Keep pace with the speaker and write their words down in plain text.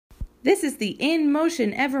This is the In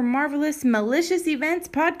Motion Ever Marvelous Malicious Events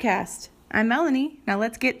podcast. I'm Melanie. Now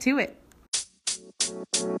let's get to it.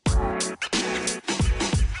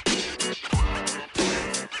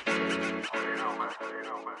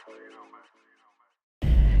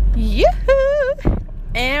 Yoo-hoo!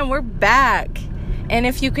 And we're back. And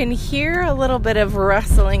if you can hear a little bit of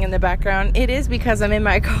rustling in the background, it is because I'm in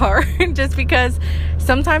my car. Just because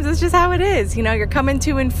sometimes it's just how it is. You know, you're coming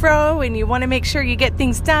to and fro and you want to make sure you get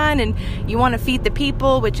things done and you want to feed the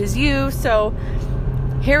people, which is you. So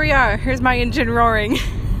here we are. Here's my engine roaring.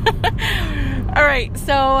 All right.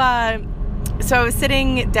 So I was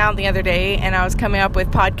sitting down the other day and I was coming up with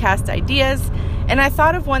podcast ideas. And I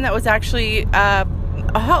thought of one that was actually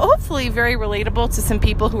hopefully very relatable to some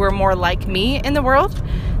people who are more like me in the world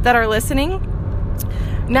that are listening.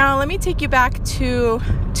 Now, let me take you back to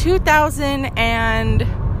 2000 and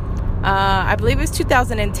I believe it was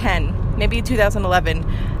 2010, maybe 2011.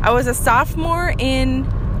 I was a sophomore in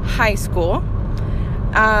high school,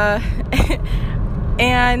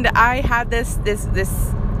 and I had this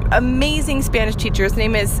amazing Spanish teacher. His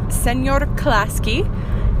name is Senor Klasky,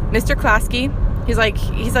 Mr. Klasky. He's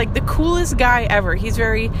like the coolest guy ever. He's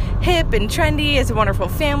very hip and trendy. Has a wonderful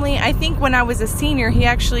family. I think when I was a senior,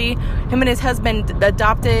 him and his husband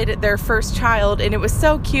adopted their first child, and it was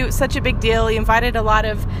so cute, such a big deal. He invited a lot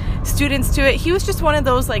of students to it. He was just one of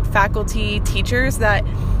those like faculty teachers that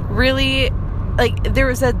really, like, there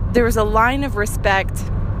was a line of respect,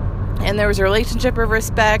 and there was a relationship of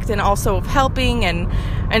respect, and also of helping and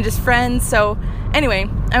just friends. So anyway,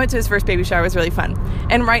 I went to his first baby shower. It was really fun.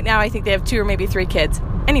 And right now I think they have 2 or maybe 3 kids.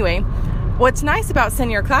 Anyway, what's nice about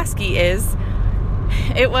Senor Klasky is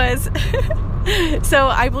it was, so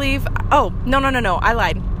I believe, no, I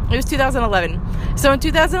lied. It was 2011. So in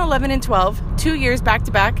 2011 and 12, 2 years back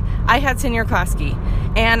to back, I had Senor Klasky.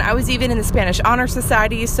 And I was even in the Spanish Honor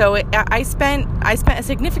Society. So I spent a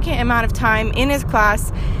significant amount of time in his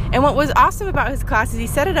class. And what was awesome about his class is he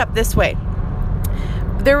set it up this way.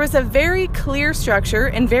 There was a very clear structure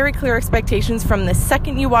and very clear expectations from the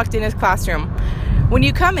second you walked in his classroom. When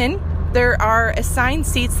you come in, there are assigned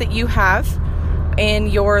seats that you have in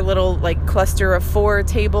your little like cluster of 4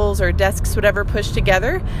 tables or desks, whatever, pushed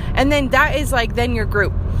together. And then that is then your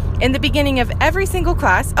group. In the beginning of every single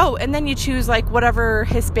class, and then you choose like whatever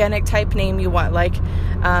Hispanic type name you want, like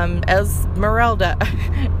Esmeralda.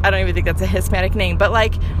 I don't even think that's a Hispanic name, but I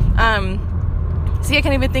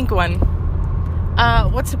can't even think of one.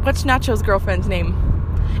 What's Nacho's girlfriend's name?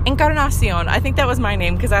 Encarnacion. I think that was my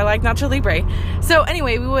name because I like Nacho Libre. So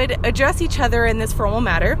anyway, we would address each other in this formal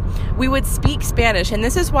manner. We would speak Spanish, and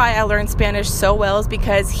this is why I learned Spanish so well, is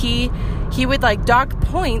because he would dock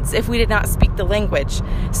points if we did not speak the language.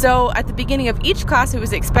 So at the beginning of each class, it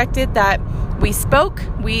was expected that we spoke,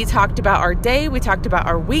 we talked about our day, we talked about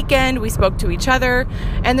our weekend, we spoke to each other,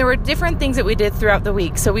 and there were different things that we did throughout the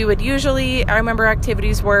week. So we would I remember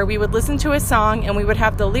activities where we would listen to a song and we would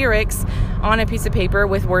have the lyrics on a piece of paper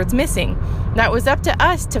with words missing. That was up to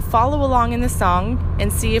us to follow along in the song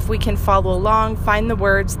and see if we can follow along, find the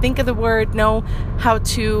words, think of the word, know how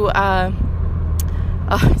to,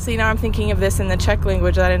 see, now I'm thinking of this in the Czech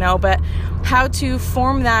language that I know, but how to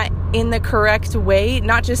form that in the correct way,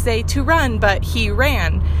 not just say to run, but he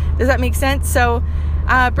ran. Does that make sense? So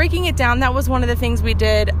breaking it down, that was one of the things we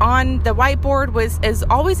did on the whiteboard. As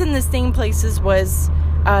always in the same places was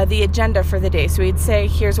the agenda for the day. So we'd say,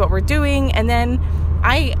 here's what we're doing. And then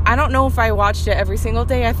I don't know if I watched it every single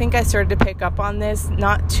day. I think I started to pick up on this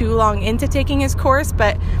not too long into taking his course,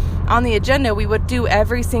 but on the agenda, we would do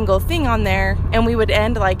every single thing on there, and we would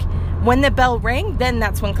end when the bell rang, then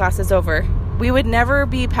that's when class is over. We would never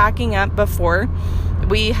be packing up before.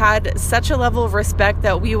 We had such a level of respect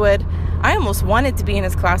that I almost wanted to be in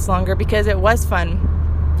his class longer because it was fun.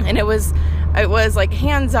 And it was like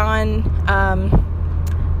hands-on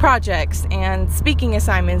projects and speaking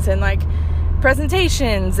assignments and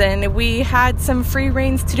presentations, and we had some free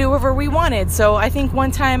reins to do whatever we wanted. So I think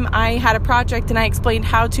one time I had a project and I explained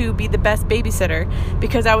how to be the best babysitter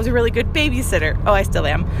because I was a really good babysitter. Oh, I still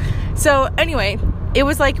am. So anyway, it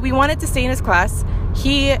was we wanted to stay in his class.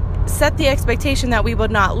 He set the expectation that we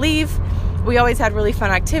would not leave. We always had really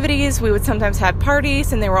fun activities. We would sometimes have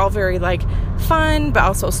parties, and they were all very fun, but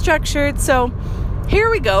also structured. So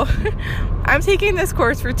here we go. I'm taking this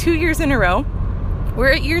course for 2 years in a row.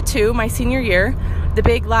 We're at year 2, my senior year. The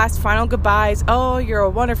big last final goodbyes. Oh, you're a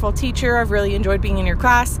wonderful teacher. I've really enjoyed being in your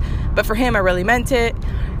class. But for him, I really meant it.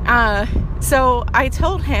 So I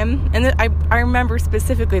told him, and I remember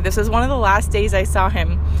specifically, this was one of the last days I saw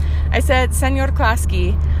him. I said, Senor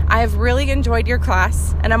Klasky, I have really enjoyed your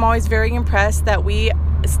class, and I'm always very impressed that we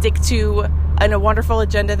stick to and a wonderful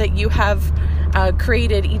agenda that you have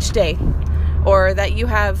created each day, or that you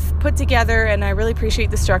have put together. And I really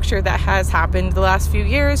appreciate the structure that has happened the last few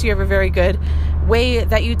years. You have a very good way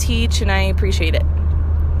that you teach, and I appreciate it.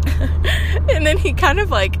 And then he kind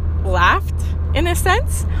of like laughed in a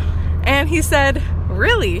sense, and he said,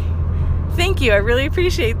 "Really? Thank you. I really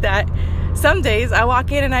appreciate that. Some days I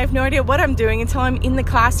walk in and I have no idea what I'm doing until I'm in the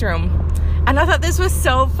classroom." And I thought this was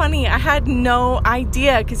so funny. I had no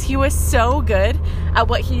idea, because he was so good at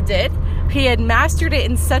what he did. He had mastered it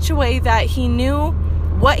in such a way that he knew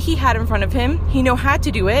what he had in front of him. He knew how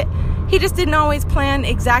to do it. He just didn't always plan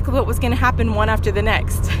exactly what was going to happen one after the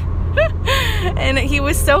next. And he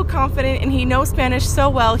was so confident, and he knows Spanish so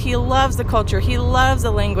well. He loves the culture. He loves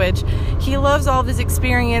the language. He loves all of his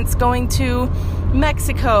experience going to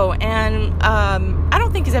Mexico. And I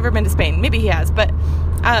don't think he's ever been to Spain. Maybe he has, but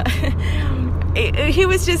he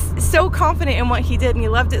was just so confident in what he did, and he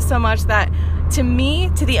loved it so much that to me,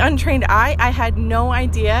 to the untrained eye, I had no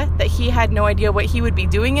idea that he had no idea what he would be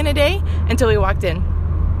doing in a day until he walked in.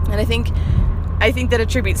 And I think that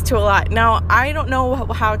attributes to a lot. Now, I don't know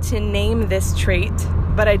how to name this trait,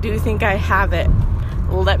 but I do think I have it.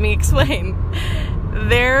 Let me explain.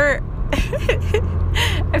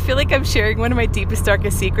 I feel like I'm sharing one of my deepest,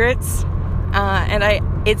 darkest secrets, and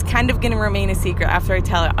it's kind of going to remain a secret after I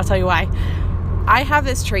tell it. I'll tell you why. I have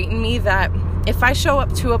this trait in me that if I show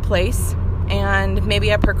up to a place and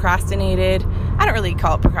maybe I procrastinated, I don't really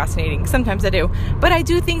call it procrastinating, sometimes I do, but I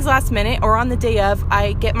do things last minute or on the day of.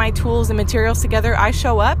 I get my tools and materials together, I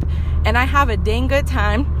show up, and I have a dang good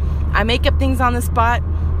time. I make up things on the spot.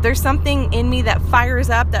 There's something in me that fires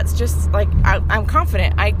up that's just like, I'm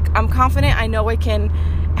confident. I'm confident. I know I can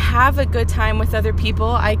have a good time with other people.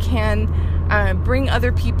 I can bring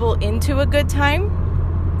other people into a good time.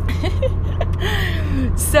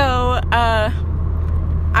 So,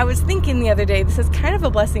 I was thinking the other day, this is kind of a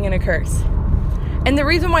blessing and a curse. And the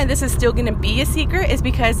reason why this is still going to be a secret is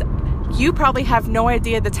because you probably have no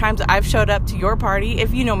idea the times I've showed up to your party,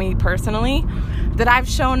 if you know me personally, that I've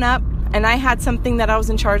shown up and I had something that I was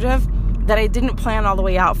in charge of that I didn't plan all the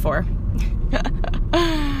way out for.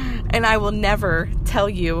 And I will never tell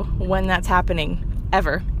you when that's happening,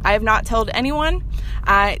 ever. I have not told anyone.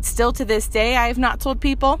 Still to this day, I have not told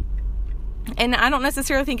people. And I don't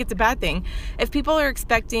necessarily think it's a bad thing. If people are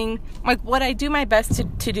expecting, like, what I do my best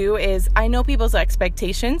to do is I know people's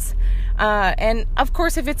expectations. And of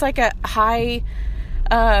course, if it's like a high,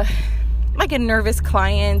 like a nervous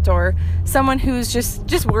client or someone who's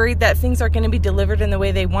just worried that things aren't going to be delivered in the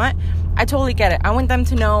way they want, I totally get it. I want them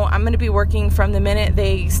to know I'm going to be working from the minute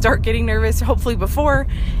they start getting nervous, hopefully before,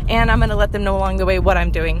 and I'm going to let them know along the way what I'm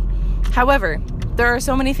doing. However, there are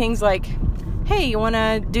so many things like, hey, you want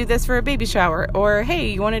to do this for a baby shower? Or,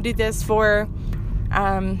 hey, you want to do this for,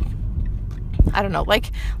 I don't know,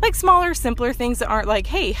 like smaller, simpler things that aren't like,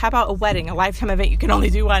 hey, how about a wedding, a lifetime event you can only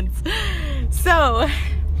do once? So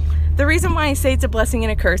the reason why I say it's a blessing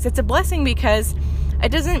and a curse, it's a blessing because it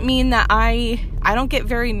doesn't mean that I don't get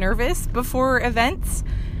very nervous before events,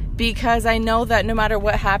 because I know that no matter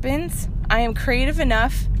what happens, I am creative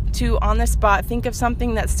enough to, on the spot, think of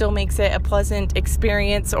something that still makes it a pleasant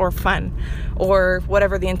experience or fun, or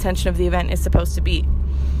whatever the intention of the event is supposed to be.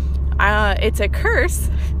 It's a curse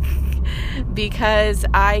because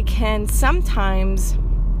I sometimes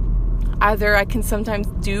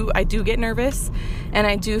do get nervous, and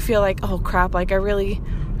I do feel like, oh crap, like I really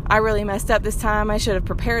messed up this time. I should have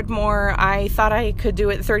prepared more. I thought I could do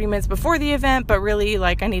it 30 minutes before the event, but really,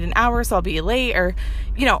 like, I need an hour, so I'll be late. Or,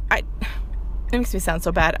 it makes me sound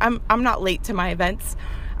so bad. I'm not late to my events.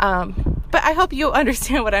 But I hope you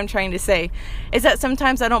understand what I'm trying to say, is that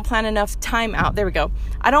sometimes I don't plan enough time out. There we go.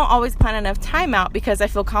 I don't always plan enough time out because I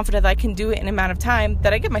feel confident that I can do it in an amount of time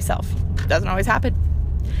that I give myself. Doesn't always happen.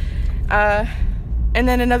 And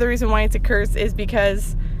then another reason why it's a curse is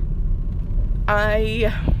because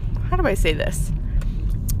how do I say this?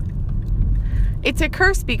 It's a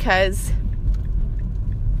curse because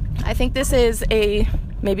I think this is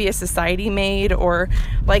maybe a society made, or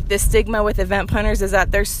like the stigma with event planners is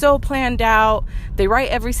that they're so planned out, they write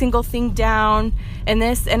every single thing down and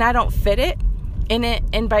I don't fit it in it.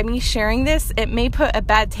 And by me sharing this, it may put a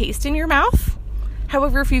bad taste in your mouth.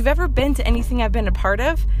 However, if you've ever been to anything I've been a part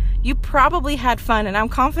of, you probably had fun. And I'm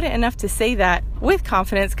confident enough to say that with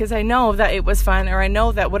confidence because I know that it was fun, or I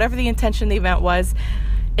know that whatever the intention of the event was,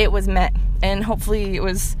 it was met. And hopefully it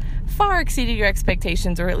was far exceeded your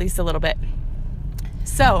expectations, or at least a little bit.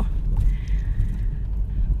 So,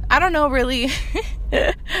 I don't know really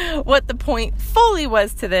what the point fully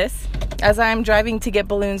was to this, as I'm driving to get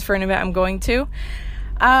balloons for an event I'm going to.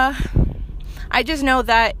 I just know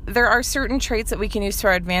that there are certain traits that we can use to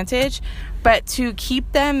our advantage, but to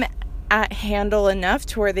keep them at handle enough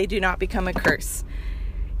to where they do not become a curse.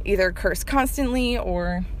 Either a curse constantly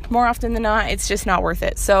or more often than not, it's just not worth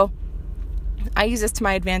it. So I use this to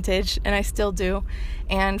my advantage, and I still do.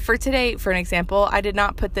 And for today, for an example, I did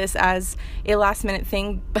not put this as a last minute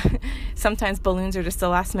thing. Sometimes balloons are just a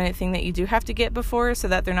last minute thing that you do have to get before so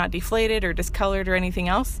that they're not deflated or discolored or anything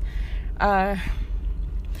else. But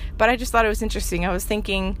I just thought it was interesting. I was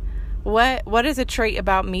thinking, what is a trait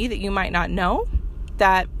about me that you might not know,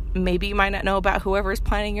 that maybe you might not know about whoever is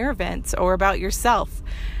planning your events or about yourself,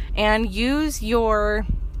 and use your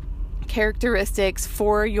characteristics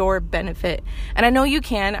for your benefit. And I know you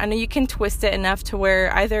can twist it enough to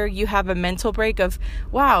where either you have a mental break of,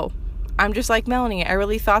 wow, I'm just like Melanie. I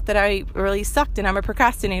really thought that I really sucked and I'm a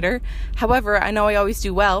procrastinator. However, I know I always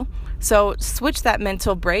do well. So switch that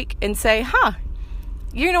mental break and say,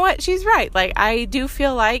 you know what? She's right. Like, I do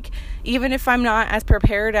feel like even if I'm not as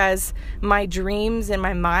prepared as my dreams in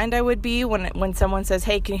my mind I would be when someone says,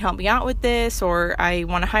 hey, can you help me out with this? Or I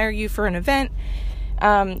want to hire you for an event.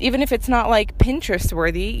 Even if it's not like Pinterest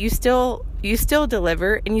worthy, you still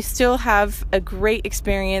deliver, and you still have a great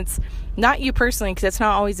experience. Not you personally, because it's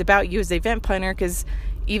not always about you as the event planner, because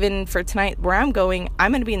even for tonight where I'm going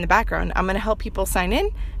to be in the background. I'm going to help people sign in,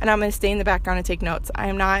 and I'm going to stay in the background and take notes. I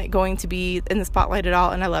am not going to be in the spotlight at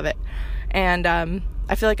all, and I love it. And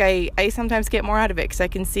I feel like I sometimes get more out of it because I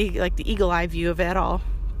can see like the eagle eye view of it all.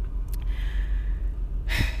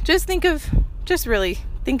 Really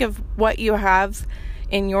think of what you have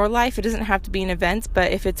in your life. It doesn't have to be in events,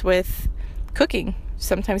 but if it's with cooking,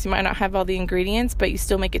 sometimes you might not have all the ingredients, but you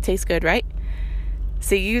still make it taste good, right?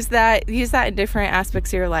 So use that in different aspects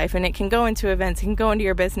of your life, and it can go into events, it can go into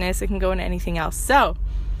your business, it can go into anything else. So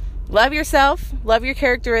love yourself, love your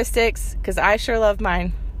characteristics, because I sure love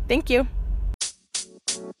mine. Thank you.